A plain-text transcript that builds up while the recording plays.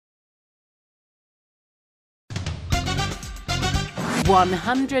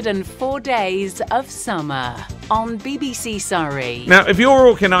104 Days of Summer on BBC Surrey. Now, if you're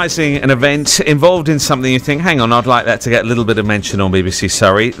organising an event involved in something you think, hang on, I'd like that to get a little bit of mention on BBC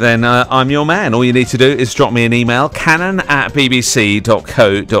Surrey, then I'm your man. All you need to do is drop me an email.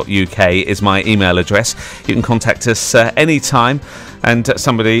 cannon@bbc.co.uk is my email address. You can contact us anytime. And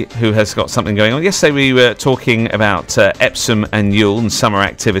somebody who has got something going on. Yesterday we were talking about Epsom and Yule and summer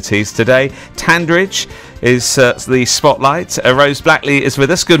activities. Today, Tandridge is the spotlight. Rose Blackley is with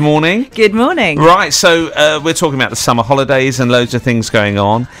us. Good morning. Good morning. Right, so we're talking about the summer holidays and loads of things going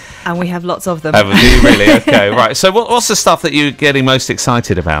on. And we have lots of them. Oh, do you really? Okay, right. So what's the stuff that you're getting most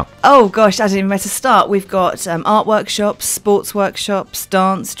excited about? Oh, gosh, I didn't even know where to start. We've got art workshops, sports workshops,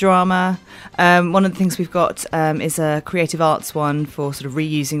 dance, drama. One of the things we've got is a creative arts one for sort of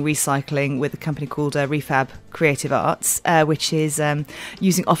reusing, recycling with a company called Refab Creative Arts, which is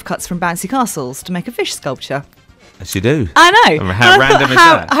using offcuts from bouncy castles to make a fish sculpture. Yes, you do. I know. How random is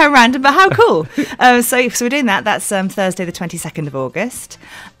that? How random, but how cool. So we're doing that. That's Thursday the 22nd of August.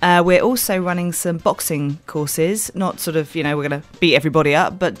 We're also running some boxing courses, not sort of, we're going to beat everybody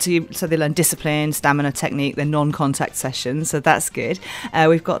up, but so they learn discipline, stamina, technique. They're non-contact sessions, so that's good.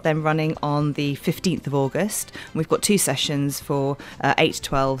 We've got them running on the 15th of August. We've got 2 sessions for 8 to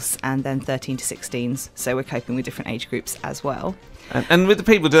 12s and then 13 to 16s. So we're coping with different age groups as well. And with the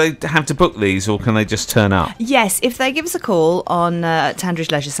people, do they have to book these or can they just turn up? Yes, if they give us a call on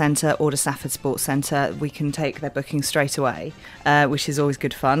Tandridge Leisure Centre or the Stafford Sports Centre, we can take their booking straight away, which is always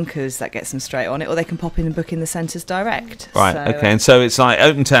good fun because that gets them straight on it, or they can pop in and book in the centres direct. Right, so, okay, and so it's like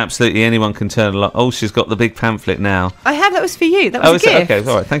open to absolutely anyone can turn along. Oh, she's got the big pamphlet now. I have, that was for you. That was a gift. Okay,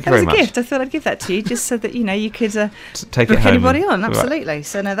 all right, thank you very much. That was a gift. I thought I'd give that to you just so that, you could take book it home anybody on, absolutely. Right.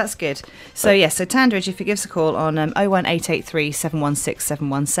 So, no, that's good. So, so Tandridge, if you give us a call on 01883 716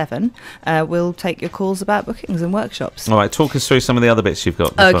 717, we'll take your calls about bookings and workshops. All right, talk us through some of the other bits you've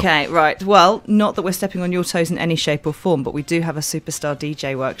got. Okay, right. Well, not that we're stepping on your toes in any shape or form, but we do have a superstar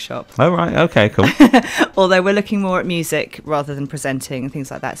DJ workshop. Oh, right. Okay, cool. Although we're looking more at music rather than presenting and things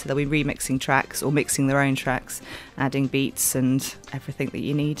like that. So they'll be remixing tracks or mixing their own tracks, adding beats and everything that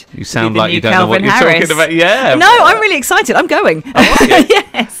you need. You sound like you don't know what you're talking about. Yeah. No, I'm really excited. I'm going. Oh, are you?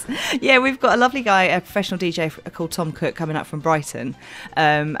 Yes. Yeah, we've got a lovely guy, a professional DJ called Tom Cook, coming up from Brighton.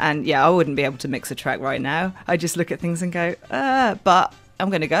 And yeah, I wouldn't be able to mix a track right now. I just look at things and go, but I'm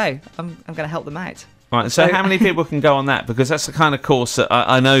going to go. I'm going to help them out. Right, so how many people can go on that? Because that's the kind of course that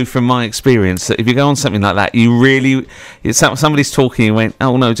I know from my experience that if you go on something like that, you really, somebody's talking, you went,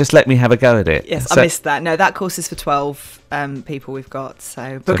 oh no, just let me have a go at it. Yes, so, I missed that. No, that course is for 12 people we've got,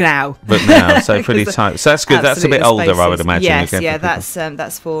 so book now. Book now, so pretty tight. So that's good. That's a bit older, I would imagine. Yes, yeah,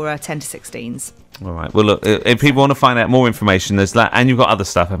 that's for 10 to 16s. All right. Well, look, if people want to find out more information, there's that, and you've got other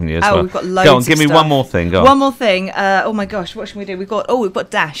stuff, haven't you? As well? We've got loads. Go on, give me one more thing. Go on. One more thing. Oh my gosh, what should we do? We've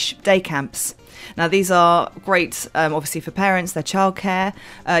got Dash day camps. Now these are great, obviously for parents. They're childcare.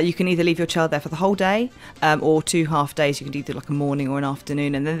 You can either leave your child there for the whole day, or 2 half days. You can do like a morning or an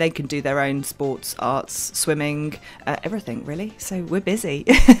afternoon, and then they can do their own sports, arts, swimming, everything really. So we're busy.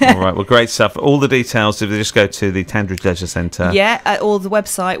 All right. Well, great stuff. All the details, if they just go to the Tandridge Leisure Centre. Yeah, or the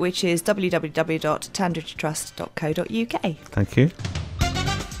website, which is www.tandridgetrust.co.uk. Thank you.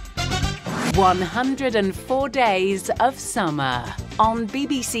 104 Days of Summer on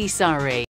BBC Surrey.